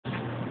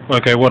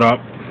Okay, what up?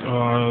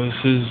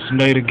 This is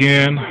Nate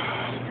again.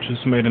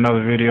 Just made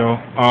another video.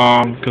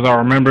 Because I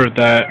remembered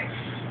that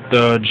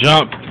the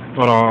jump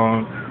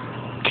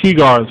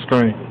keyguard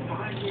screen.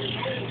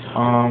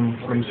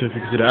 Let me see if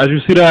you can see that. As you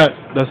see that,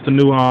 that's the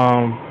new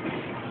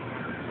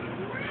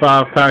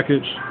 5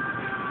 package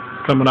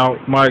coming out.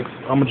 Mike's.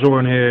 I'm a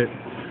Jordan head.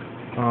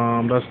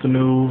 That's the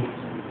new.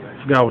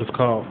 I forgot what it's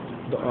called.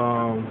 The,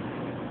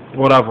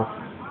 whatever.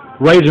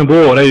 Raging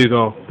Bull. There you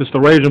go. It's the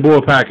Raging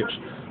Bull package.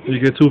 You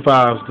get 2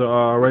 5s, the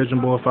Raging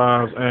Bull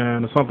 5s,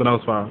 and something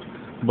else 5s.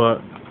 But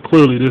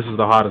clearly, this is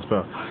the hottest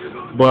pair.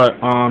 But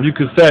you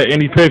can set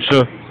any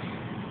picture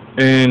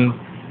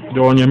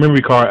on your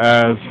memory card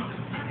as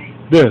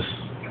this.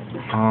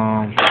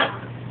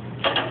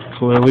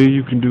 Clearly,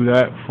 you can do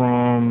that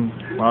from.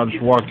 I'll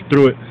just walk you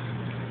through it.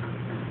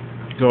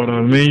 Go to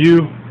the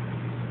menu.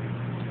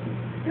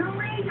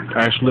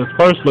 Actually,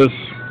 first let's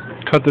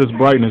cut this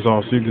brightness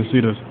off so you can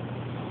see this.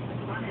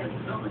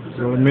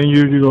 Go to the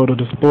menu. You go to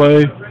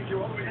display.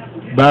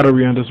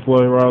 Battery and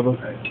display rather.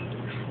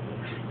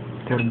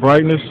 Go to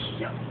brightness.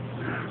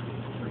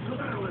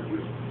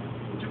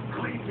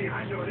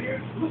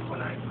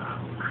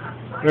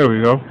 There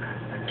we go.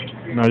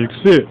 Now you can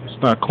see it.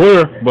 It's not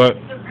clear, but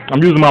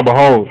I'm using my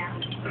Behold.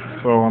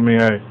 So I mean,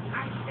 hey.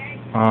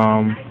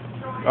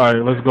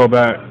 Alright, let's go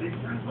back.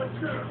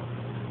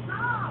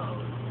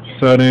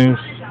 Settings,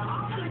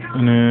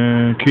 and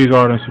then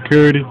keyguard and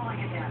security.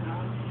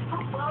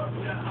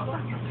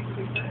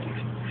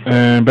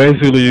 And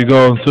basically you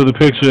go to the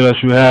picture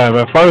that you have.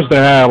 At first they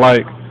had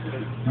like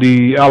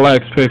the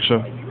LX picture,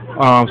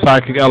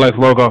 Sidekick LX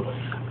logo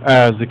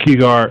as the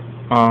keyguard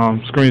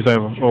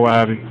screensaver or what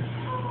have you.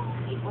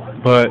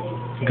 But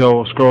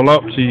go scroll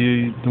up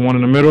to the one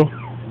in the middle,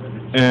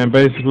 and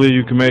basically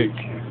you can make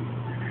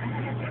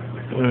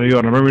you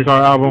go to the memory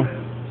card album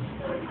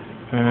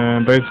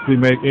and basically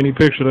make any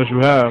picture that you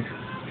have.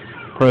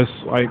 Press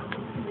like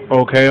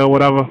OK or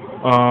whatever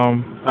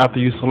after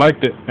you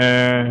select it,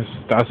 and it's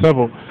that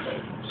simple.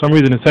 For some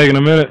reason it's taking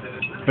a minute.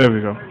 There we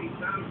go.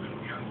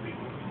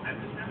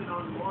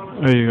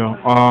 There you go.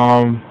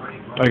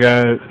 I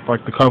got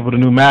like the cover of the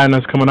new Madden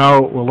that's coming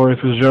out with Laurie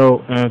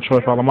Fitzgerald and Troy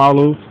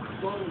Polamalu.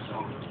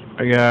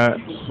 I got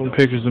some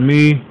pictures of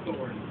me,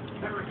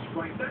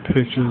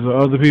 pictures of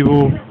other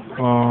people,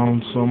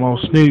 some more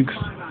sneaks.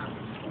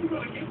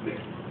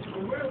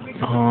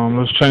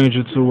 Let's change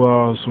it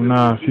to some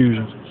 9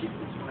 fusions.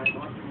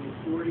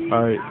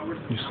 Alright,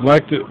 you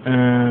select it,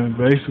 and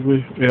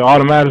basically it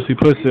automatically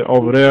puts it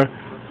over there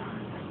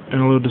in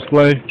a little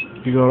display.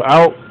 You go to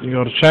out, you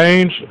go to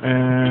change,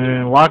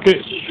 and lock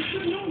it.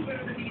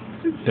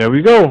 There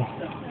we go.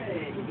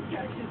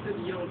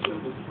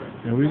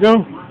 There we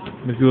go.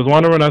 If you was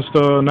wondering, that's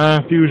the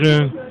 9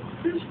 Fusion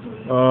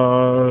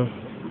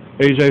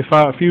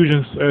AJ5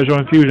 Fusions, Air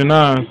Joint Fusion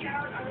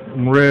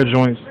 9s. Red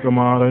joints, come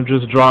on, they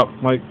just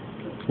dropped like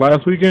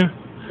last weekend,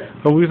 a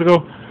couple weeks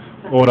ago,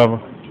 or whatever.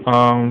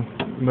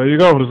 There you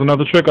go. There's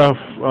another trick of,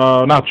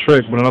 not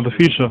trick, but another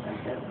feature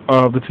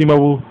of the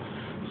T-Mobile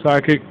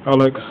Sidekick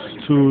LX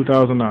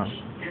 2009.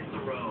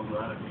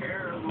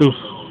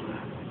 Deuce.